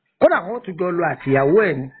kódà wọn tún jọ lọ àtìyàwó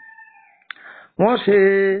ẹ̀ ni wọ́n ṣe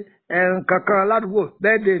kankan ládùúgbò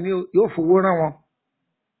bẹ́ẹ̀ dé ni yóò fowó rán wọn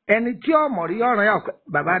ẹni tí ọmọ rí ọ̀ràn yà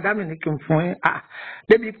bàbá Dámì ní kí n fún yín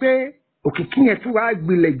débi pé òkìkí yẹn tún wá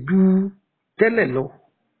gbilẹ̀ ju tẹ́lẹ̀ lọ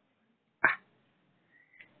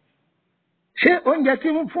ṣé oúnjẹ tí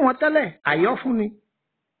ń fún wọn tẹ́lẹ̀ àyọ́ fún ni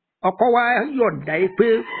ọkọ wa yọ̀ǹda yìí pé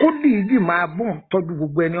kó dìídì máa bùn tọ́jú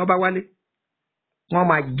gbogbo ẹni ọba wálé wọ́n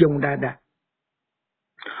máa jẹun dáadáa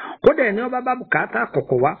kódà ẹni ọba bá bùkátà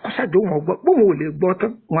kọ̀kọ̀ wá kọ́sàdé wọn gbọ́ bóun ò lè gbọ́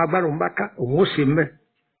tán wọn agbára òun bá ká òun ó ṣe mẹ́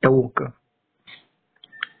ẹ̀wọ̀n nǹkan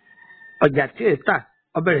ọjà tí ẹ tà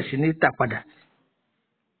ọ bẹ̀rẹ̀ sí ní tà padà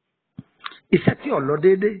iṣẹ́ tí ò lọ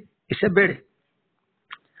déédéé iṣẹ́ bẹ̀rẹ̀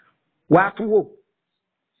wàá tún wò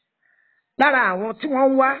lára àwọn tí wọ́n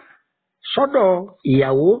ń wá sọ́dọ̀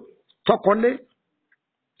ìyàwó tọkọlé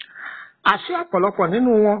àṣé ọ̀pọ̀lọpọ̀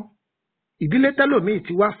nínú wọn ìdílé tẹ́lòmíì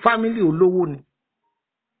ti wá fámílì olówó ni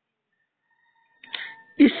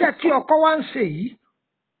iṣẹ́ tí ọkọ wa ń ṣe yìí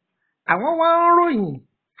àwọn wá ń ròyìn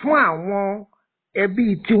fún àwọn ẹbí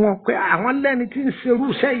tiwọn pé àwọn lẹ́ni tí ń ṣerú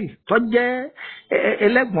iṣẹ́ yìí tó jẹ́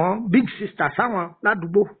ẹlẹ́gbọ̀n big sister sáwọn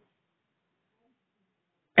ládùúgbò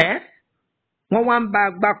wọ́n wá ń bá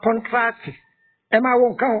gba kọ́ńtíráàtì ẹ máa wo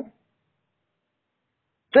nǹkan o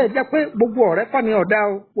tó ẹ jẹ́ pé gbogbo ọ̀rẹ́ kọ́ ni ọ̀dá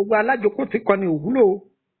o gbogbo alájòkó ti kọ́ ni òwúlò o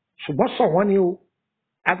ṣùgbọ́n sọ wọ́n ni o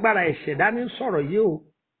agbára ìṣẹ̀dá ní sọ̀rọ̀ yìí o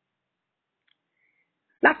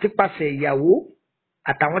láti pàṣẹ ìyàwó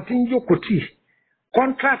àtàwọn tí ń jókòó tì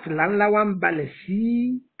kọ́ńtíráàtì ńláńlá wa ń balẹ̀ sí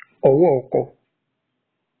ọwọ́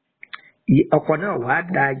ọkọ náà wàá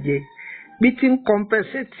dáa jẹ bí tí ń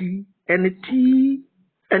kọ́ńpẹ́sẹ̀tì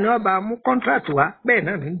ẹni ọba mú kọ́ńtíráàtì wá bẹ́ẹ̀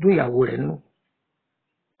náà ní dún ìyàwó rẹ̀ nù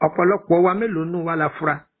ọ̀pọ̀lọpọ̀ wa mélòó nù wá la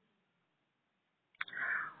fura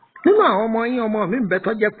nínú àwọn ọmọ yín ọmọ mi ń bẹ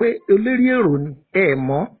tó jẹ́ pé eléré èrò ni ẹ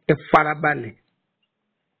mọ̀ ẹ farabalẹ̀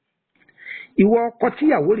ìwọ ọkọ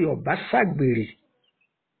tíyàwó rẹ̀ ọba ṣàgbèrè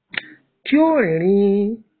tí ó rìnrìn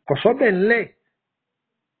kọ̀sọ́bẹ̀ ńlẹ̀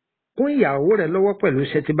kún ìyàwó rẹ̀ lọ́wọ́ pẹ̀lú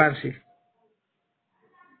iṣẹ́ tí bá ń ṣe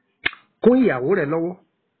kún ìyàwó rẹ̀ lọ́wọ́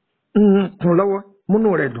kún lọ́wọ́ múnú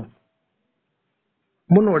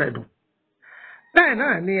rẹ̀ dùn bẹ́ẹ̀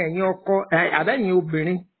náà ni ẹ̀yin ọkọ àbẹ́yìn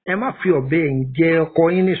obìnrin ẹ má fi ọ̀bẹ ẹ̀yìn jẹ ọkọ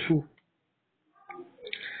yín níṣu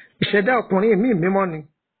ìṣẹ̀dá ọkùnrin míì mímọ́ ni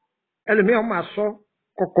ẹlòmíràn máa sọ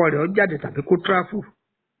kọkọ rẹ̀ ó jáde tàbí kó tráfù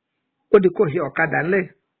ó di kó ṣe ọ̀kadà ńlẹ̀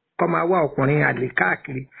kó máa wá ọkùnrin àlè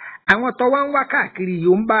káàkiri àwọn tó wá ń wá káàkiri yìí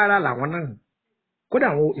ó ń bá ara làwọn náà kódà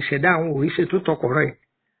àwọn ìṣẹ̀dá àwọn òrìṣẹ́ tó tọkọ̀rọ̀ ẹ̀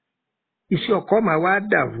iṣẹ́ ọkọ máa wá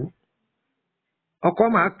dàrú ọkọ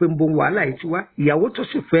máa pe ń bo wàhálà yìí ti wá ìyàwó tó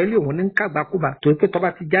sì fẹ́ lé òun ní kàgbákùbà tó pé tó bá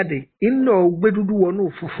ti jáde ńlọ gbé dúdú wọnú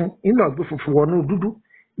funfun ńlọ gbé funfun wọnú dúdú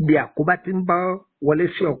ibi àkóbá ti ń bá wọlé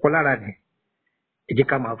sí ọkọ lára ni ẹ jẹ́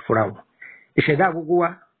ká máa fura o ìṣẹ̀dá gbogbo wa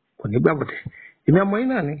kò ní gbàbọ̀dẹ̀ èmi ọmọ yín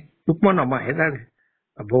náà ni pípọ́n náà máa ẹ̀dá rẹ̀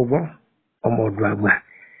bàbá ọgbọ́n ọmọ ọ̀dọ̀ àgbà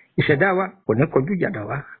ìṣẹ̀dá wa kò ní kọjú ìjàdá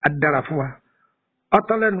wa á dára fún wa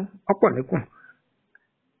ọ̀tọ̀ lẹ́nu ọ̀pọ̀ níkùn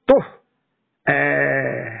tó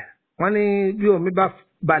wọ́n ní bí omi bá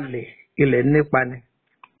balẹ̀ ilẹ̀ nípa ni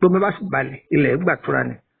bí omi bá sì balẹ̀ ilẹ̀ gbàtura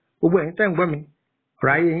ni gbogbo ẹ̀yin tẹ́ ń gbọ́ mi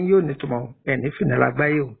ọ̀rọ̀ ayé yín yóò nítumọ̀ ẹ̀ní fìnira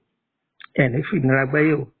gbáyé o ẹ̀ní fìnira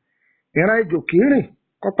gbáyé o ìran ejò kì í rìn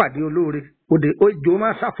kọ́ pàdé olóore òde ejò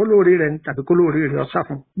máa sá fún olóore rẹ̀ ní tàbí kó olóore rẹ̀ sá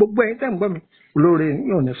fún gbogbo ẹ̀yin tẹ́ ń gbọ́ mi olóore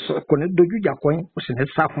yóò ní kò ní dojú ìjà kọ yín ó sì ní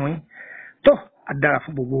sá fún yín tó a dára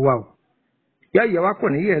fún gbogbo wa o yá ìyá wa kò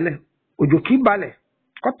ní yẹ lẹ̀ òjò kì í balẹ̀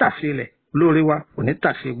kọ́ tàṣe ilẹ̀ olóore wa kò ní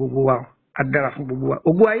tàṣe gbogbo wa o a dára fún gbogbo wa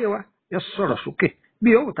ògbó ayé wa yẹ sọ̀rọ̀ sókè bí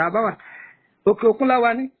yòówù tá a bá wà òkè òkun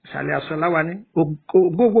láwa ní ìsàlẹ̀ aṣọ láwa ní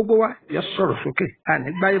ògbó gbogbo wa yẹ sọ̀rọ̀ sókè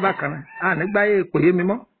ànígbáyé bákan náà ànígbáyé ìpòyé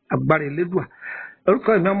mímọ́ agbára ìlédùà orúkọ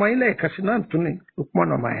ìmọ̀ ọmọ ilé ìkànsí náà tún ní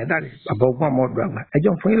òpónà ọmọ àyẹ̀dáre bàbá ọgbọ́n ọmọ ọdún àgbà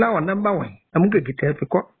ẹjọ́ fún yín láwọn nọ́mbà wọ̀nyí amúgègé tẹ́ fi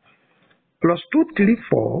kọ́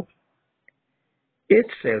 +234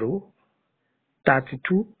 80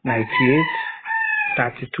 32 98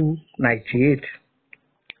 32 98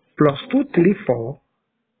 +234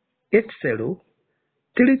 80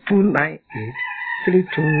 3298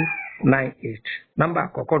 3298 nọ́mbà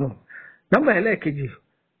àkọ́kọ́ nù nọ́mbà ẹlẹ́ẹ̀kejì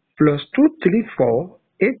 +234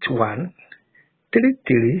 81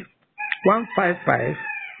 33 155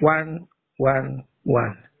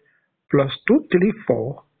 111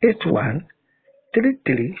 +234 81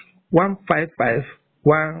 33 155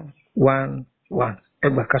 111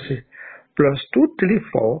 ẹgbàá kásì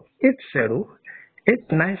 +234 80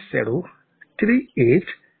 890 38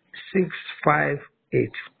 658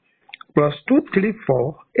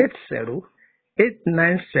 +234 80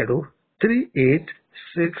 890 38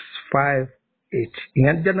 658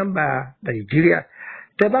 ìyẹn jẹ́ nọ́mbà nàìjíríà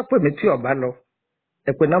tẹ́ bá pè mí tí ó bá lọ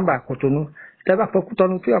ẹ pè nọ́mbà Kòtónú tẹ́ bá pè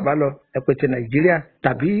Kútọ́nù tí ó bá lọ ẹ pè ti nàìjíríà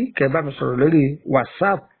tàbí kẹ́ bá mi sọ̀rọ̀ lórí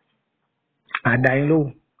WhatsApp àdáyín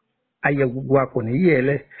lóhùn ayẹ gbogbo a kò ní yé ẹ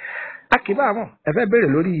lẹ akíbá àmọ́ ẹ fẹ́ béèrè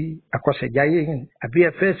lórí àkọsẹ̀jáyé yìí àbí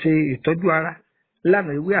ẹ fẹ́ ṣe ìtọ́jú ara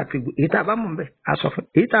lánàá ìwé àti èyí tá a bá mọ̀ ń bẹ̀ a sọ fún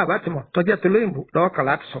èyí tá a bá ti mọ̀ tọ́jú tẹlẹ́yìnbó lọ́wọ́ kan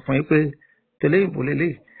láti sọ fún yín pé tẹlẹ́yìnbó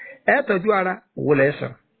lélẹ́yìí ẹ tọ́jú ara owó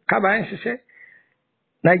lẹ́sàn kábàá ń ṣiṣẹ́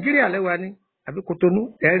nàìjíríà lẹ́wà ní àbí Kòtónú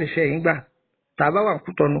ẹ̀rìnṣẹ́ yìí gbà tá a bá wà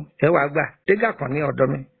Kútọ́nù ẹ wàá gbà dégà kan ní ọ̀dọ́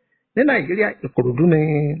mi ní nàìjíríà Ìkòròdú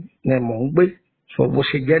ni mò ń gbé sọ bó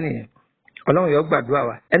ṣe jẹ́ nìyẹn ọlọ́run yóò gbàdúrà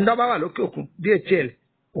wa ẹni tó bá wà lókè òkun DHL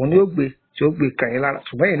òun ni ó gbé tí ó gbé kàn yín lára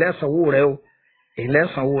ṣùgbọ́n èyí lẹ́sànwó rẹ o èyí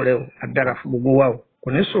lẹ́sànwó rẹ o adára fún gbogbo wa o kò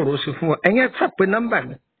ní sọ̀rọ̀ sí fún wa ẹ̀yin ẹ̀ pé nọ́mbà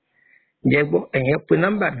mi ǹjẹ́ gbọ́ ẹ̀yin ẹ̀ pé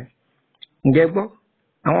nọ́mbà mi ǹjẹ́ gbọ́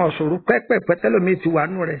àwọn ọ̀ṣọ́rọ̀ pẹ́pẹ́pẹ́ tẹ́lómi ti wà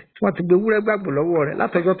nù rẹ̀ tí wọ́n ti gbé wúrẹ́ gbàgbọ́ lọ́wọ́ rẹ̀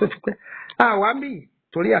látọjọ́ tó ti pẹ́ àwa mí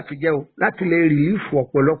torí àtijẹ́ o láti lè rìlífù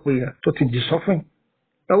ọ̀pọ̀lọpọ̀ èèyàn tó ti dì sọ́fún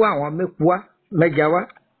lọ́wọ́ àwọn mẹ́kúwá mẹ́jà wá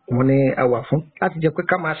òun ni a wà fún láti jẹ́ pé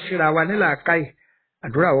ká máa ṣíra wa nílà káyì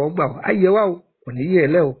àdúrà wọ́n gbà wọ́n ayé wa o kò ní yé ẹ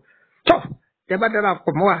lẹ́ o tọ́ tẹ bá dára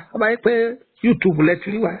pọ̀ mọ́ wa wọ́n bá yẹ pé YouTube lẹ ti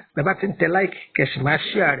rí wa tẹ bá ti ń tẹ like kẹ̀sì máa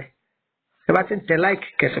share rẹ̀ tẹ bá ti ń tẹ like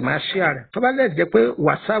kẹ̀sì máa share rẹ̀ tó bá lè jẹ́ pé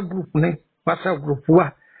WhatsApp group ni WhatsApp group wà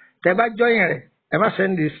tẹ bá jọyìn rẹ̀ ẹ má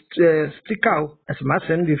sẹ́ndì sticker o ẹ sì má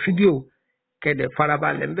sẹ́ndì fídíò kẹ̀dẹ̀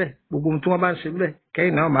farabalẹ̀ ńbẹ̀ gbogbo ohun tí wọ́n bá ń ṣe ńbẹ̀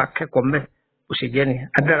kẹ́yìn náà máa kẹ́kọ̀ọ́ ńbẹ̀ ó ṣe jẹ́ nìyẹn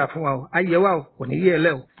adára fún wa o ayé wa o kò ní yé ẹ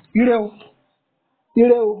lẹ́ o ire o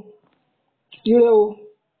ire o ire o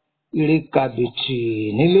ire kàbìtì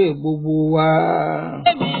nílé gbogbo wa.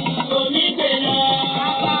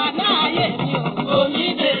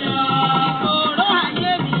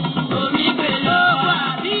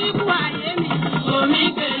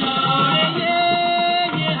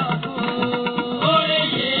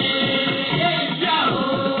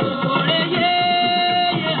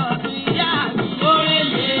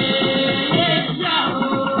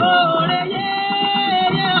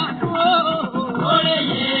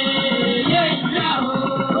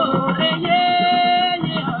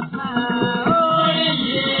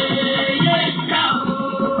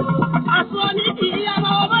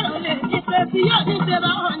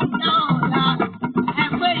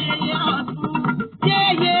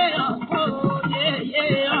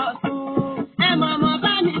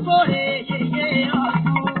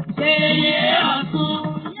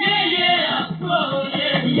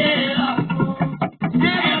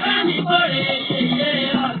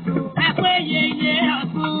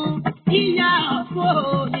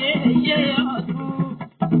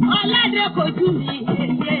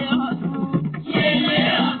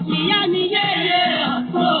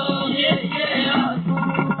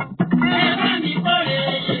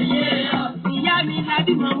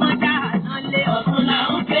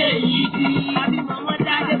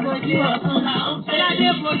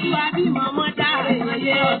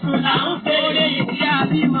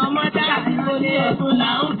 là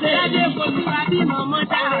ń fẹ́. Ẹgbẹ́ fojú wa bí mọ̀mọ́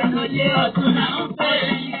tá a lọ lé ọ̀tún là ń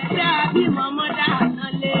fẹ́.